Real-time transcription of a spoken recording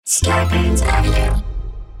Scarpins Avenue.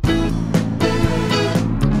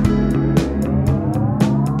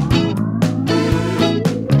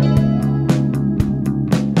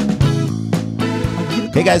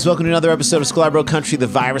 Hey guys, welcome to another episode of Scalabro Country, the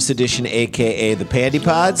virus edition, a.k.a. the Pandy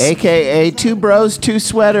Pods. A.K.A. two bros, two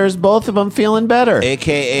sweaters, both of them feeling better.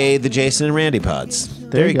 A.k.a. the Jason and Randy Pods.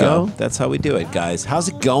 There you go. That's how we do it, guys. How's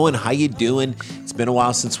it going? How you doing? It's been a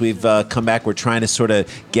while since we've come back. We're trying to sort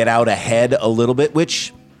of get out ahead a little bit,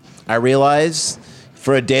 which I realize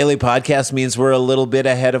for a daily podcast means we're a little bit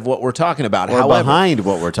ahead of what we're talking about. Or behind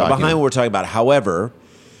what we're talking about. However,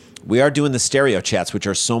 we are doing the stereo chats, which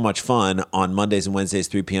are so much fun on Mondays and Wednesdays,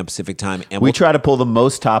 3 p.m. Pacific time. And we try to pull the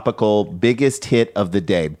most topical, biggest hit of the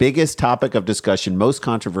day, biggest topic of discussion, most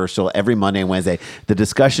controversial every Monday and Wednesday. The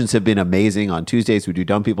discussions have been amazing. On Tuesdays, we do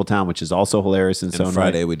Dumb People Town, which is also hilarious. And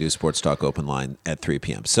Friday, we do Sports Talk Open Line at 3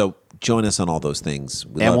 p.m. So join us on all those things.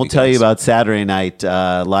 We'll tell you about Saturday night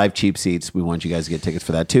live cheap seats. We want you guys to get tickets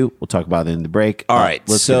for that, too. We'll talk about it in the break. All right.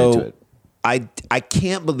 Let's get into it. I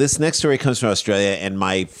can't believe this next story comes from Australia, and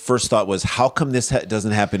my first thought was, how come this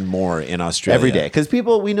doesn't happen more in Australia? Every day. Because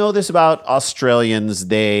we know this about Australians.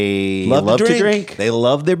 They love to drink. They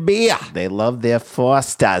love their beer. They love their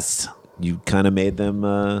Fosters. You kind of made them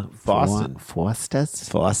Boston.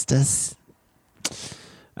 Fosters?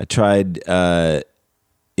 I tried,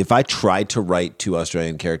 if I tried to write two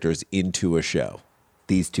Australian characters into a show,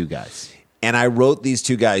 these two guys, and I wrote these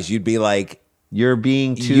two guys, you'd be like, You're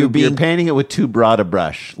painting it with too broad a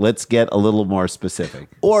brush. Let's get a little more specific.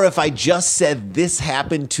 Or if I just said this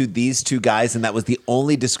happened to these two guys and that was the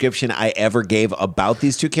only description I ever gave about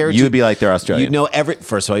these two characters, you would be like, they're Australian. You'd know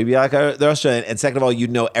first of all, you'd be like, they're Australian. And second of all, you'd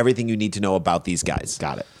know everything you need to know about these guys.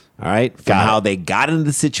 Got it. All right? From how they got into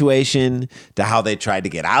the situation to how they tried to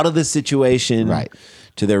get out of the situation. Right.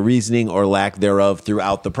 To their reasoning or lack thereof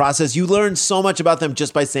throughout the process. You learn so much about them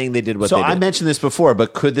just by saying they did what they did. So I mentioned this before,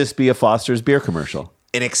 but could this be a Foster's beer commercial?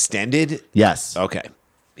 An extended? Yes. Okay.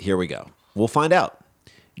 Here we go. We'll find out.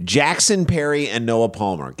 Jackson Perry and Noah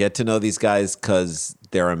Palmer. Get to know these guys because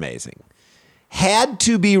they're amazing. Had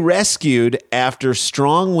to be rescued after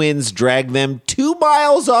strong winds dragged them 2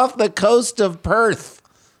 miles off the coast of Perth,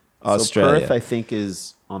 Australia. So Perth, I think,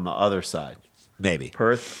 is on the other side. Maybe.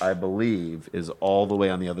 Perth, I believe, is all the way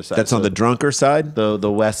on the other side. That's on the drunker side?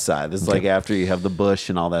 The west side. This is like after you have the bush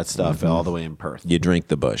and all that stuff, all the way in Perth. You drink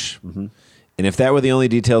the bush. Mm-hmm. And if that were the only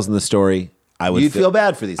details in the story, I would feel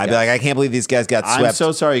bad for these guys. I'd be like, I can't believe these guys got swept. I'm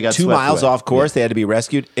so sorry you got 2 swept miles away. off course. Yeah. They had to be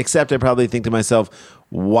rescued. Except I probably think to myself,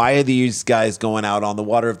 why are these guys going out on the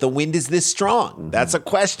water if the wind is this strong? Mm-hmm. That's a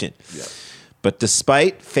question. Yeah. But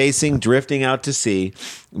despite facing drifting out to sea,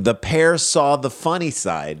 the pair saw the funny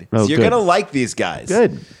side. Oh, so you're going to like these guys.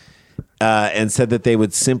 Good. And said that they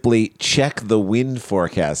would simply check the wind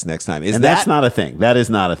forecast next time. That's not a thing. That is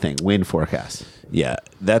not a thing. Wind forecast. Yeah,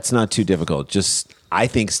 that's not too difficult. Just, I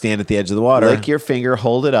think, stand at the edge of the water. Lick your finger,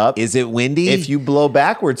 hold it up. Is it windy? If you blow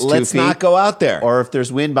backwards 2 feet. Let's not go out there. Or if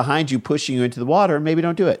there's wind behind you pushing you into the water, maybe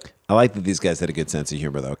don't do it. I like that these guys had a good sense of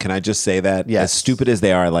humor, though. Can I just say that? Yes. As stupid as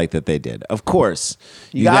they are, I like that they did. Of course.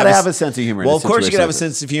 You got to have a sense of humor. Well, of course you can have a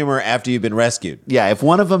sense of humor after you've been rescued. Yeah, if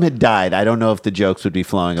one of them had died, I don't know if the jokes would be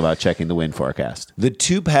flowing about checking the wind forecast. The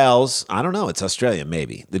two pals, I don't know, it's Australia,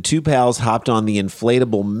 maybe. The two pals hopped on the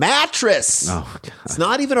inflatable mattress. Oh, God. It's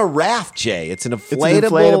not even a raft, Jay. It's an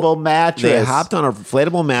inflatable mattress. They hopped on a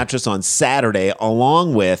inflatable mattress on Saturday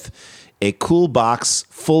along with a cool box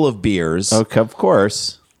full of beers. Okay, of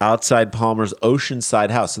course. Outside Palmer's oceanside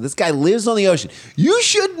house. So this guy lives on the ocean. You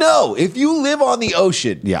should know, if you live on the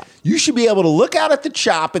ocean, you should be able to look out at the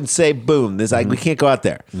chop and say, boom, we can't go out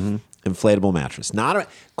there. Mm-hmm. Inflatable mattress. Not a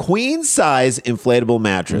queen size inflatable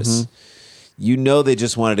mattress. Mm-hmm. You know they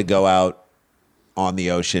just wanted to go out on the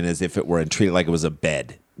ocean as if it were and treat it like it was a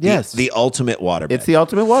bed. Yes. The ultimate waterbed. It's the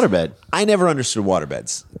ultimate waterbed. I never understood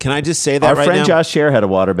waterbeds. Can I just say that Our right friend now? Josh Scher had a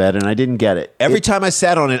waterbed, and I didn't get it. Every time I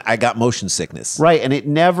sat on it, I got motion sickness. Right, and it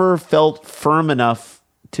never felt firm enough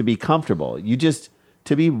to be comfortable.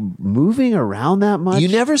 To be moving around that much. You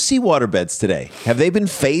never see waterbeds today. Have they been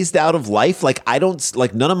phased out of life?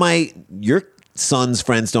 None of your son's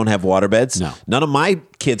friends don't have waterbeds. No. None of my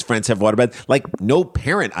kids' friends have waterbeds. Like, no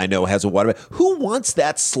parent I know has a waterbed. Who wants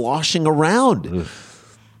that sloshing around? Ugh.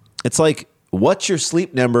 It's like, what's your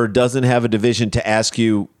sleep number doesn't have a division to ask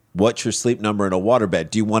you what's your sleep number in a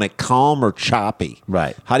waterbed. Do you want it calm or choppy?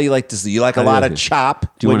 Right. How do you like to sleep? You like a lot of chop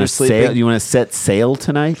do you when want you're to sleeping? Do you want to set sail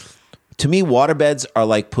tonight? To me, waterbeds are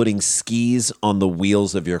like putting skis on the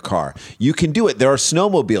wheels of your car. You can do it. There are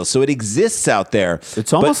snowmobiles, so it exists out there.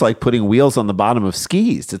 It's almost like putting wheels on the bottom of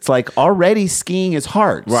skis. It's like already skiing is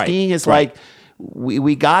hard. Right. Skiing is right. like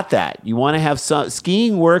we got that. You want to have some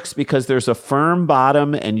skiing works because there's a firm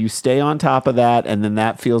bottom and you stay on top of that, and then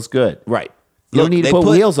that feels good. Right. You don't need to put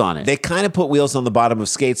wheels on it. They kind of put wheels on the bottom of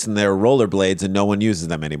skates and they're rollerblades, and no one uses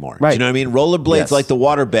them anymore. Right. Do you know what I mean? Rollerblades, like the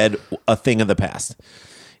waterbed, a thing of the past.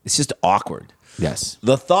 It's just awkward. Yes.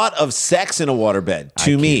 The thought of sex in a waterbed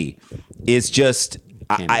to me is just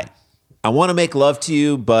I want to make love to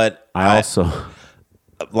you, but I also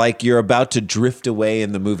like you're about to drift away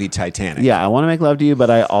in the movie Titanic. I want to make love to you, but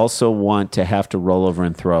I also want to have to roll over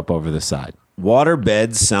and throw up over the side. Water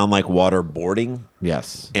beds sound like waterboarding.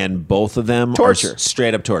 Yes. And both of them torture. Are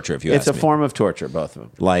straight up torture, if you ask me. It's a form of torture, both of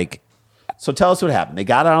them. Like, so tell us what happened. They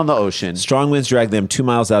got out on the ocean. Strong winds dragged them 2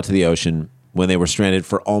 miles out to the ocean when they were stranded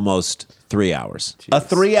for almost 3 hours. Jeez. A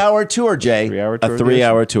 3-hour tour, Jay. 3-hour tour. A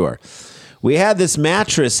 3-hour tour. We had this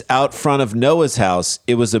mattress out front of Noah's house.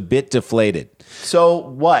 It was a bit deflated. So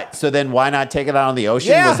what? So then why not take it out on the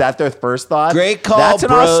ocean? Yeah. Was that their first thought? Great call,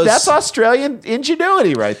 bros. That's Australian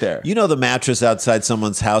ingenuity right there. You know the mattress outside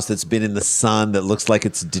someone's house that's been in the sun that looks like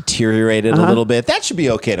it's deteriorated a little bit? That should be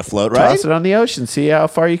okay to float, right? Toss it on the ocean. See how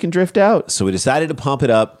far you can drift out. So we decided to pump it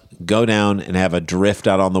up, go down, and have a drift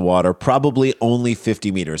out on the water, probably only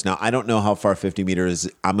 50 meters. Now, I don't know how far 50 meters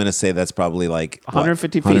is. I'm going to say that's probably like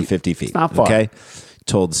 150 feet. 150 feet. It's not far. Okay?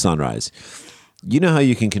 Told sunrise. You know how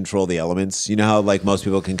you can control the elements? You know how like most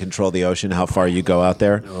people can control the ocean, how far you go out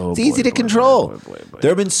there? It's easy to control. There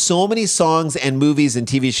have been so many songs and movies and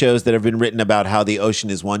TV shows that have been written about how the ocean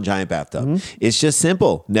is one giant bathtub. It's just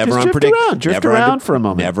simple. Never unpredictable. Drift around for a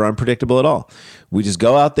moment. Never unpredictable at all. We just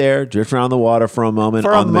go out there, drift around the water for a moment.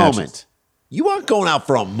 For a moment. You aren't going out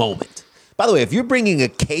for a moment. By the way, if you're bringing a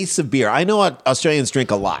case of beer, I know Australians drink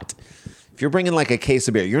a lot. If you're bringing like a case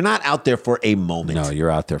of beer, you're not out there for a moment. No, you're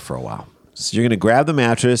out there for a while. So you're going to grab the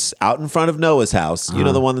mattress out in front of Noah's house. You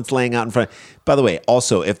know, the one that's laying out in front. By the way,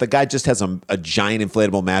 also, if the guy just has a giant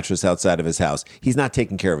inflatable mattress outside of his house, he's not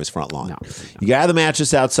taking care of his front lawn. No. You grab the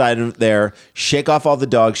mattress outside of there, shake off all the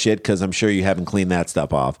dog shit, because I'm sure you haven't cleaned that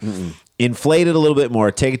stuff off. Inflate it a little bit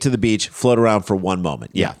more, take it to the beach, float around for 1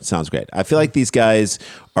 moment. Yeah, sounds great. I feel like these guys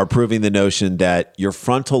are proving the notion that your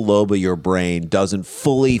frontal lobe of your brain doesn't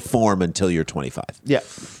fully form until you're 25. Yeah.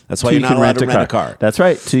 That's why you're not allowed to rent a car. That's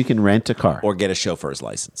right. So you can rent a car. Or get a chauffeur's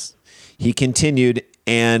license. He continued,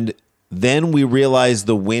 and then we realized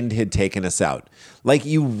the wind had taken us out. Like,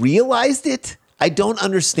 you realized it? I don't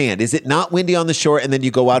understand. Is it not windy on the shore and then you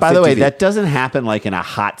go out? By the way, feet? that doesn't happen like in a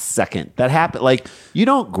hot second. That happen like you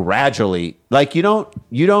don't gradually, like you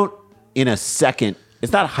don't in a second.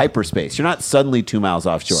 It's not hyperspace. You're not suddenly 2 miles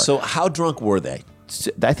offshore. So how drunk were they?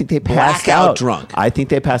 I think they passed Blackout out. drunk. I think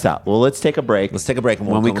they passed out. Well, let's take a break. Let's take a break. And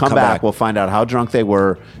when we come back, we'll find out how drunk they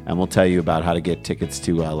were, and we'll tell you about how to get tickets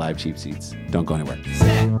to live cheap seats. Don't go anywhere.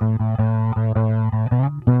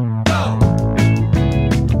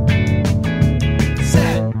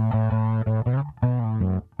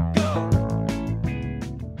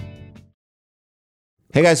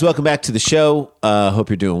 Hey guys, welcome back to the show. Hope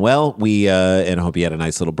you're doing well. And I hope you had a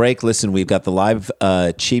nice little break. Listen, we've got the live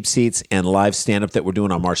cheap seats and live stand-up that we're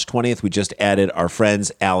doing on March 20th. We just added our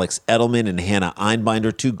friends Alex Edelman and Hannah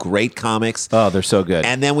Einbinder, two great comics. Oh, they're so good.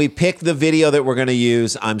 And then we picked the video that we're going to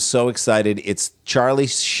use. I'm so excited. It's Charlie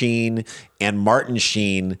Sheen and Martin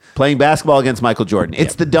Sheen playing basketball against Michael Jordan.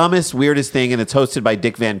 It's the dumbest, weirdest thing, and it's hosted by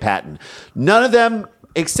Dick Van Patten. None of them,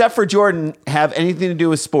 except for Jordan, have anything to do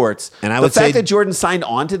with sports. And the fact that Jordan signed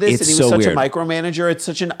on to this and he was such a micromanager, it's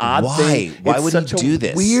such an odd thing. Why would he do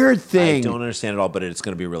this? Weird thing. I don't understand it all, but it's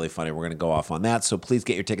going to be really funny. We're going to go off on that. So please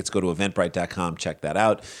get your tickets. Go to eventbrite.com. Check that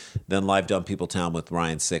out. Then Live Dumb People Town with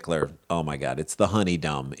Ryan Sickler. Oh my God. It's the Honey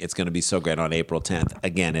Dumb. It's going to be so great on April 10th.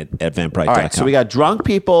 Again, at eventbrite.com. All right. So we got drunk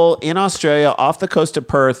people in Australia off the coast of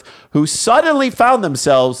Perth who suddenly found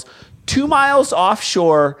themselves 2 miles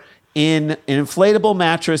offshore in an inflatable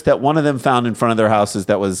mattress that one of them found in front of their houses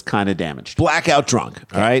that was kind of damaged. Blackout drunk,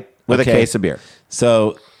 all right? With a case of beer.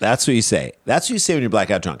 So that's what you say. That's what you say when you're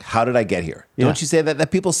blackout drunk. How did I get here? Don't you say that?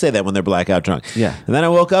 That people say that when they're blackout drunk. Yeah. And then I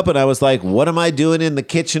woke up and I was like, what am I doing in the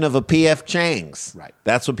kitchen of a P.F. Chang's? Right.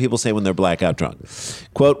 That's what people say when they're blackout drunk.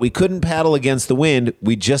 Quote, we couldn't paddle against the wind.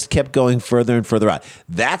 We just kept going further and further out.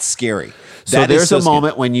 That's scary. So there's a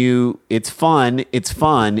moment when it's fun,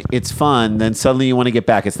 then suddenly you want to get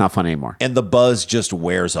back. It's not fun anymore. And the buzz just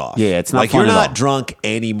wears off. Yeah, it's not like fun you're at not all. drunk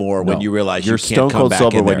anymore when you realize you're you can't stone come cold back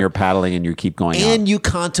sober in there. when you're paddling and you keep going and on. you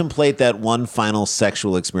contemplate that one final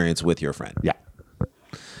sexual experience with your friend. Yeah.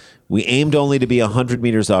 We aimed only to be 100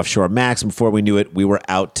 meters offshore max. Before we knew it, we were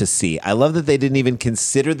out to sea. I love that they didn't even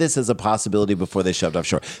consider this as a possibility before they shoved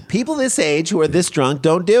offshore. People this age who are this drunk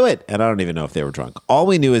don't do it. And I don't even know if they were drunk. All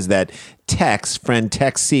we knew is that Tex, friend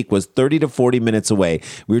Tex Seek, was 30 to 40 minutes away.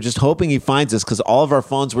 We were just hoping he finds us because all of our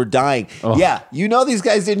phones were dying. Oh. Yeah, these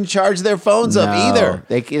guys didn't charge their phones up either.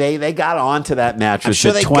 They got onto that mattress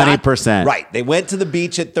at 20%. Right. They went to the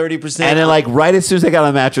beach at 30%. And then right as soon as they got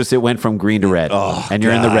on the mattress, it went from green to red. Oh, and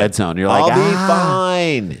you're in the red zone. You're like, I'll be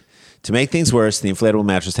fine. To make things worse, the inflatable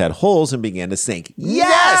mattress had holes and began to sink.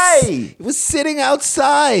 Yes! Yay! It was sitting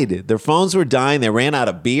outside. Their phones were dying. They ran out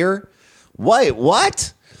of beer. Wait,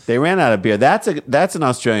 what? They ran out of beer. That's an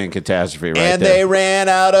Australian catastrophe right there. And they ran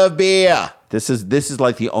out of beer. This is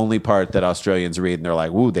like the only part that Australians read, and they're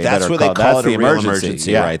like, "Ooh, that's better what call." They call it a real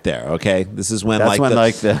emergency right there. Okay, this is when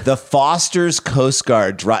the Foster's Coast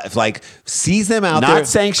Guard sees them out there, not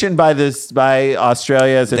sanctioned by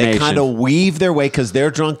Australia as a nation. They kind of weave their way because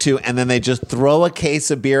they're drunk too, and then they just throw a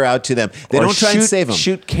case of beer out to them. They don't try and save them.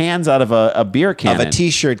 Shoot cans out of a beer cannon, of a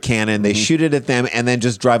T-shirt cannon. They shoot it at them and then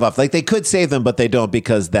just drive off. Like they could save them, but they don't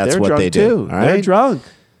because that's what they do. All right? They're drunk.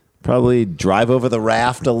 Probably drive over the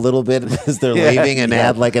raft a little bit as they're leaving and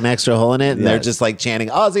add like an extra hole in it. And they're just like chanting,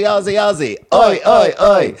 Aussie, Aussie, Aussie. Oi, oi,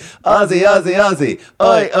 oi. Aussie, Aussie, Aussie.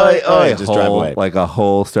 Oi, oi, oi. Just drive away. Like a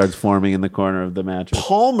hole starts forming in the corner of the mattress.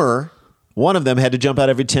 Palmer, one of them, had to jump out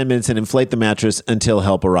every 10 minutes and inflate the mattress until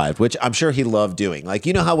help arrived, which I'm sure he loved doing. Like,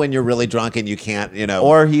 you know how when you're really drunk and you can't,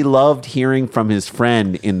 Or he loved hearing from his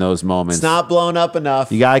friend in those moments. It's not blown up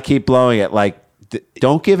enough. You got to keep blowing it. Like,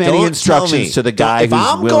 don't give any instructions to the guy who's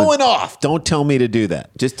willing. If I'm going off, don't tell me to do that.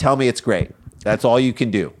 Just tell me it's great. That's all you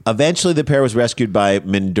can do. Eventually, the pair was rescued by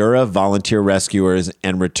Mildura volunteer rescuers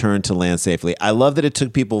and returned to land safely. I love that it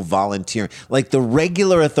took people volunteering. Like, the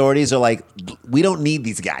regular authorities are like, we don't need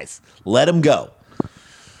these guys. Let them go.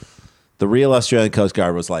 The real Australian Coast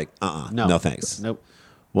Guard was like, no thanks. Nope.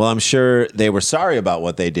 Well, I'm sure they were sorry about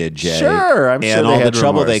what they did, Jay. Sure, I'm sure and they all had the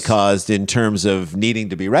trouble remorse. they caused in terms of needing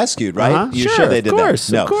to be rescued, right? Uh-huh. You sure they did that?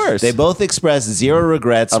 No, of course. They both expressed zero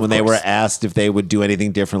regrets when they were asked if they would do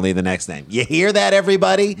anything differently the next time. You hear that,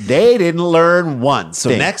 everybody? They didn't learn one.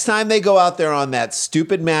 So next time they go out there on that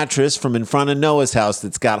stupid mattress from in front of Noah's house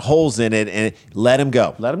that's got holes in it, and let him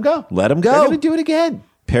go. Let him go. Let him go. They're going to do it again.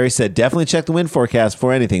 Perry said, definitely check the wind forecast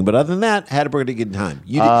for anything. But other than that, had a pretty good time.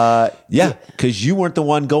 Because you weren't the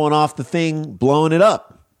one going off the thing, blowing it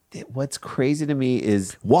up. What's crazy to me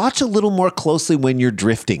is... Watch a little more closely when you're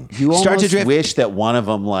drifting. You start to drift. Wish that one of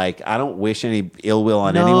them, I don't wish any ill will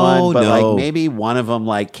on anyone, but maybe one of them,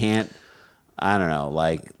 can't... I don't know,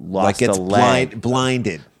 lost a leg.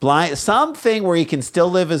 Blinded. Something where he can still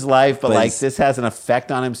live his life, but this has an effect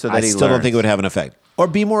on him so that he learns. I still don't think it would have an effect. Or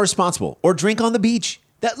be more responsible. Or drink on the beach.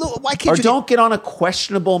 Why can't you? Or don't get on a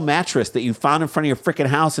questionable mattress that you found in front of your freaking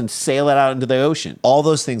house and sail it out into the ocean. All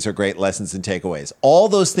those things are great lessons and takeaways. All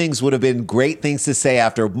those things would have been great things to say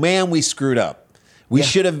after, man, we screwed up. We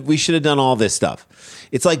should have done all this stuff.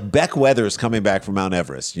 It's like Beck Weathers coming back from Mount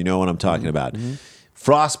Everest. You know what I'm talking about. Mm-hmm.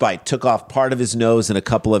 Frostbite took off part of his nose and a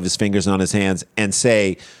couple of his fingers on his hands and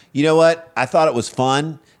say, you know what? I thought it was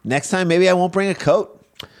fun. Next time, maybe I won't bring a coat.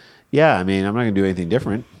 Yeah, I mean, I'm not going to do anything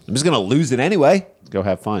different. I'm just going to lose it anyway. Go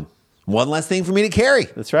have fun. One less thing for me to carry.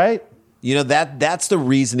 That's right. That's the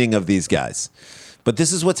reasoning of these guys. But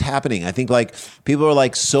this is what's happening. I think people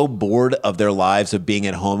are so bored of their lives of being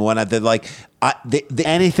at home and whatnot. They're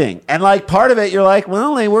anything. And part of it, you're like,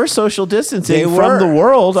 well, they were social distancing from the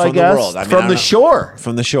world, I guess. From the shore.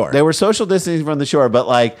 From the shore. They were social distancing from the shore. But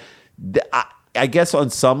I guess on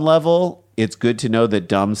some level, it's good to know that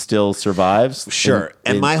dumb still survives. Sure.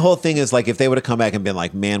 And my whole thing is if they would have come back and been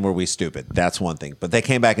like, man, were we stupid? That's one thing. But they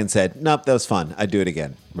came back and said, nope, that was fun. I'd do it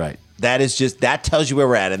again. Right. That tells you where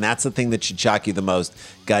we're at. And that's the thing that should shock you the most.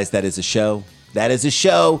 Guys, that is a show. That is a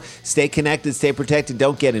show. Stay connected, stay protected.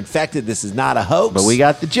 Don't get infected. This is not a hoax. But we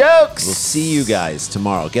got the jokes. We'll see you guys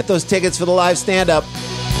tomorrow. Get those tickets for the live stand-up.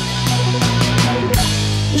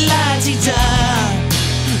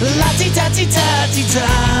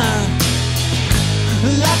 La-ti-da-ti-da-ti-da.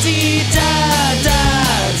 La-ti-da-da-da.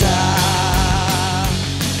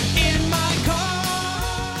 In my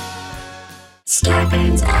car.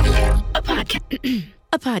 Scarpins Audio,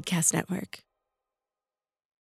 a podcast network.